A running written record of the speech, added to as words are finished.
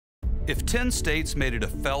If 10 states made it a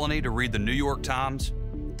felony to read the New York Times,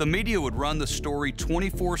 the media would run the story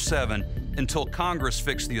 24/7 until Congress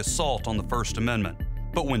fixed the assault on the First Amendment.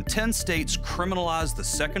 But when 10 states criminalize the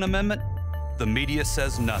Second Amendment, the media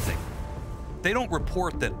says nothing. They don't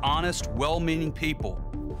report that honest, well-meaning people,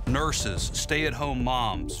 nurses, stay-at-home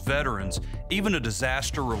moms, veterans, even a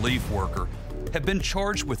disaster relief worker, have been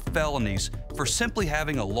charged with felonies for simply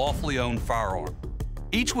having a lawfully owned firearm.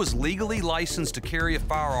 Each was legally licensed to carry a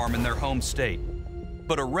firearm in their home state,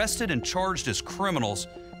 but arrested and charged as criminals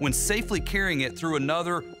when safely carrying it through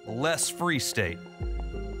another, less free state.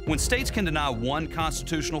 When states can deny one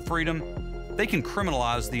constitutional freedom, they can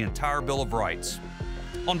criminalize the entire Bill of Rights.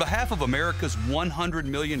 On behalf of America's 100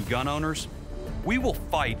 million gun owners, we will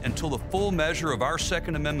fight until the full measure of our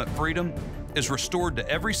Second Amendment freedom is restored to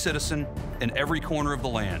every citizen in every corner of the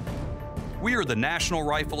land. We are the National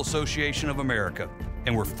Rifle Association of America,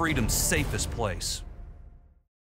 and we're freedom's safest place.